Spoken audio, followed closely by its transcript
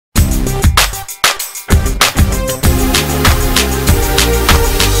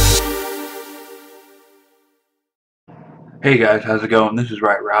Hey guys, how's it going? This is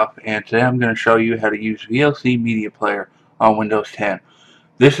Riot Ralph, and today I'm going to show you how to use VLC Media Player on Windows 10.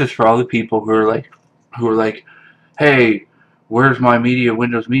 This is for all the people who are like, hey, where's my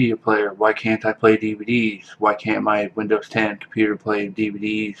Windows Media Player? Why can't I play DVDs? Why can't my Windows 10 computer play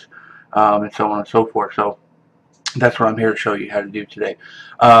DVDs? And so on and so forth. So that's what I'm here to show you how to do today.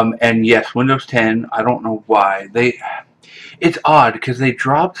 And yes, Windows 10. I don't know why it's odd because they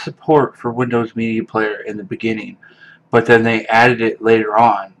dropped support for Windows Media Player in the beginning, but then they added it later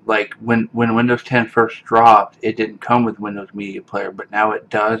on. Like when Windows 10 first dropped, it didn't come with Windows Media Player, but now it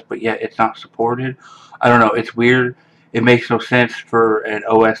does, but yet it's not supported. I don't know, it's weird. It makes no sense for an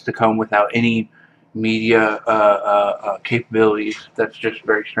OS to come without any media capabilities. That's just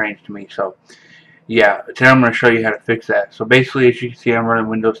very strange to me. So yeah, today I'm going to show you how to fix that. So basically, as you can see, I'm running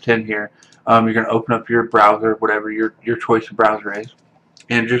Windows 10 here. You're going to open up your browser, whatever your choice of browser is,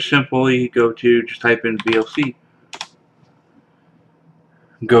 and just simply just type in VLC.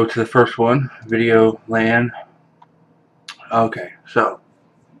 Go to the first one, Video LAN. Okay, so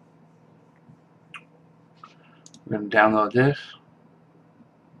we're going to download this.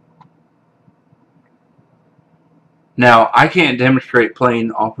 Now, I can't demonstrate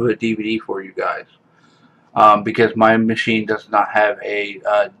playing off of a DVD for you guys because my machine does not have a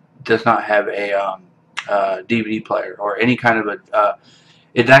DVD player or any kind of a.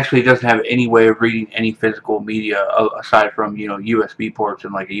 It actually doesn't have any way of reading any physical media aside from USB ports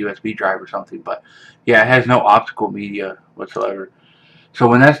and like a USB drive or something. But yeah, it has no optical media whatsoever. So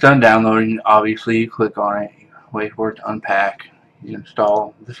when that's done downloading, obviously you click on it, you wait for it to unpack, you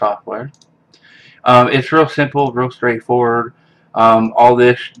install the software. It's real simple, real straightforward. All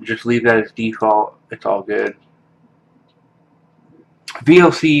this, just leave that as default. It's all good.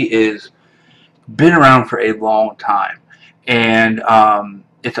 VLC is been around for a long time, and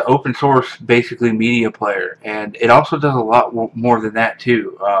it's an open source, basically media player, and it also does a lot more than that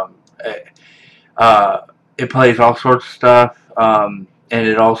too. Uh, it plays all sorts of stuff, and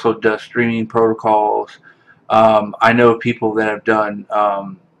it also does streaming protocols. I know people that have done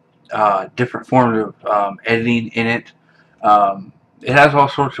different forms of editing in it. It has all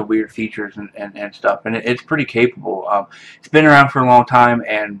sorts of weird features and stuff, and it's pretty capable. It's been around for a long time,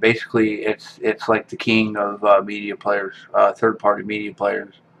 and basically it's like the king of media players, third-party media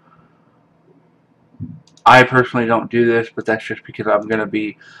players. I personally don't do this, but that's just because I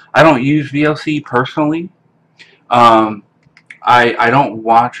don't use VLC personally. Um, I don't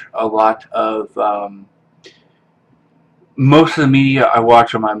watch a lot of most of the media I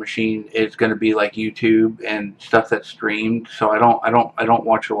watch on my machine is going to be like YouTube and stuff that's streamed. So I don't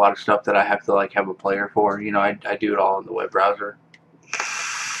watch a lot of stuff that I have to like have a player for. I do it all in the web browser.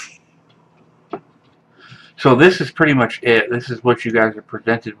 So this is pretty much it. This is what you guys are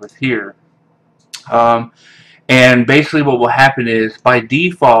presented with here. Um, and basically what will happen is by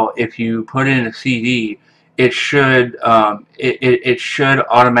default, if you put in a CD, it should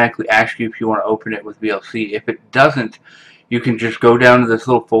automatically ask you if you want to open it with VLC. If it doesn't, you can just go down to this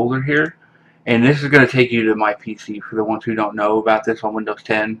little folder here, and this is going to take you to my PC for the ones who don't know about this on Windows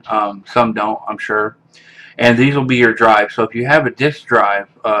 10. Some don't, I'm sure. And these will be your drives. So if you have a disk drive,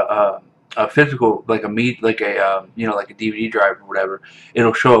 a physical, like like a DVD drive or whatever,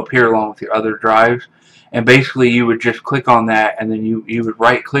 it'll show up here along with your other drives. And basically, you would just click on that, and then you would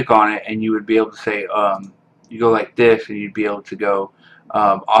right click on it, and you would be able to say, you go like this, and you'd be able to go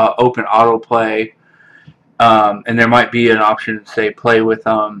open autoplay, and there might be an option to say play with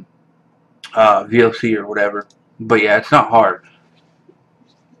VLC or whatever. But yeah, it's not hard.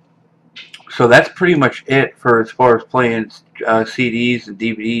 So that's pretty much it for as far as playing CDs and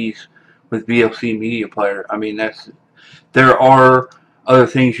DVDs with VLC Media Player. I mean, there are other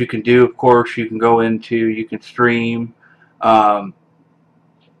things you can do. Of course, you can stream. Um,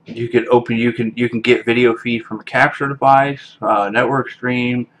 you can get video feed from a capture device, network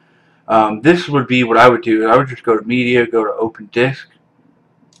stream. This would be what I would do. I would just go to media, go to open disk,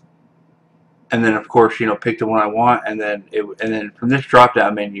 and then of course pick the one I want, and then from this drop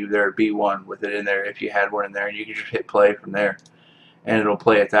down menu there would be one with it in there if you had one in there, and you can just hit play from there, and it'll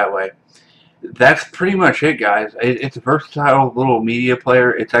play it that way. That's pretty much it, guys. It's a versatile little media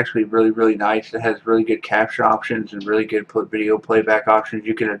player. It's actually really nice. It has really good caption options and really good video playback options.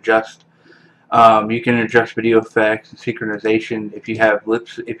 You can adjust video effects and synchronization. If you have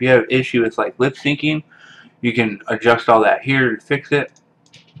issue with like lip syncing, you can adjust all that here to fix it.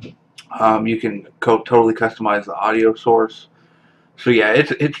 You can totally customize the audio source. So yeah,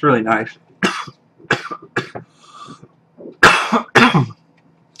 it's really nice.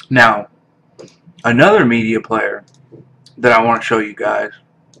 Now, another media player that I want to show you guys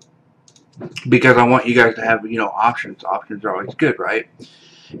because I want you guys to have, options. Options are always good, right?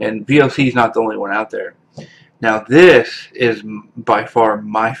 And VLC is not the only one out there. Now, this is by far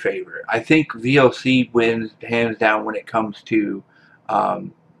my favorite. I think VLC wins hands down when it comes to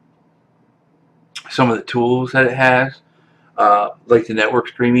um, some of the tools that it has, like the network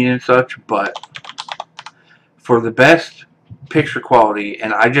streaming and such. But for the best picture quality,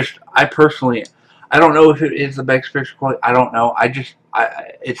 and I personally, I don't know if it is the best picture quality. I don't know.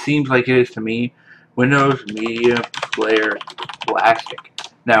 It seems like it is to me. Windows Media Player Classic.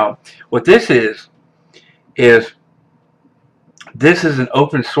 Now, what is this is an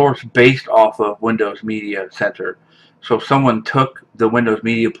open source based off of Windows Media Center. So someone took the Windows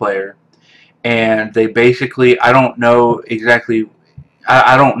Media Player and they basically, I don't know exactly,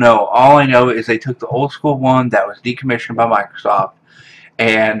 I don't know. All I know is they took the old school one that was decommissioned by Microsoft,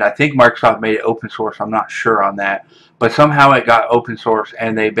 and I think Microsoft made it open source. I'm not sure on that, but somehow it got open source,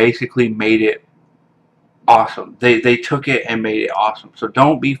 and they basically made it awesome. They took it and made it awesome. So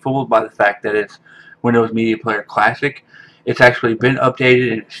don't be fooled by the fact that it's Windows Media Player Classic. It's actually been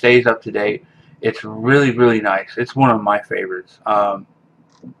updated and it stays up to date. It's really, really nice. It's one of my favorites.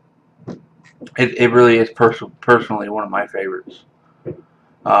 It really is personally one of my favorites.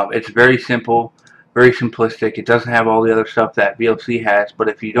 It's very simple, very simplistic. It doesn't have all the other stuff that VLC has, but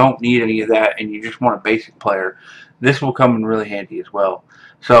if you don't need any of that and you just want a basic player, this will come in really handy as well.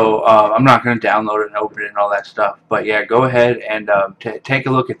 So I'm not going to download it and open it and all that stuff, but yeah, go ahead and take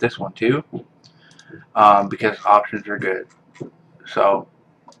a look at this one too, because options are good. So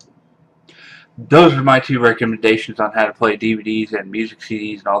those are my two recommendations on how to play DVDs and music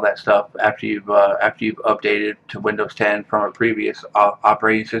CDs and all that stuff after you've updated to Windows 10 from a previous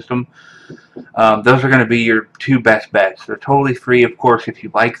operating system. Those are going to be your two best bets. They're totally free, of course. If you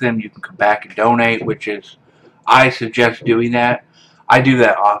like them, you can come back and donate, which is, I suggest doing that. I do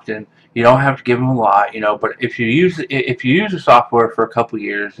that often. You don't have to give them a lot, but if you use the software for a couple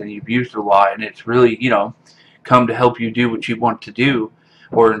years and you've used it a lot and it's really, come to help you do what you want to do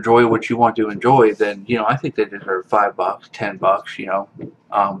or enjoy what you want to enjoy, then I think they deserve $5,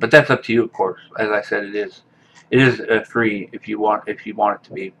 $10, but that's up to you, of course. As I said, it is free if you want it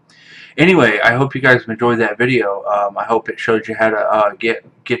to be. Anyway, I hope you guys enjoyed that video. I hope it showed you how to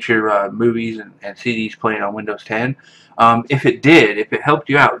get your movies and CDs playing on Windows 10. If it did, if it helped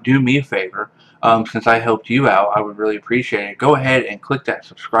you out, do me a favor. Since I helped you out, I would really appreciate it. Go ahead and click that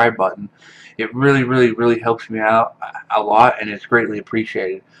subscribe button. It really, really, really helps me out a lot, and it's greatly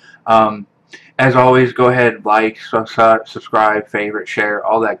appreciated. As always, go ahead, like, subscribe, favorite, share,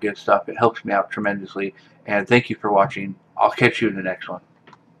 all that good stuff. It helps me out tremendously. And thank you for watching. I'll catch you in the next one.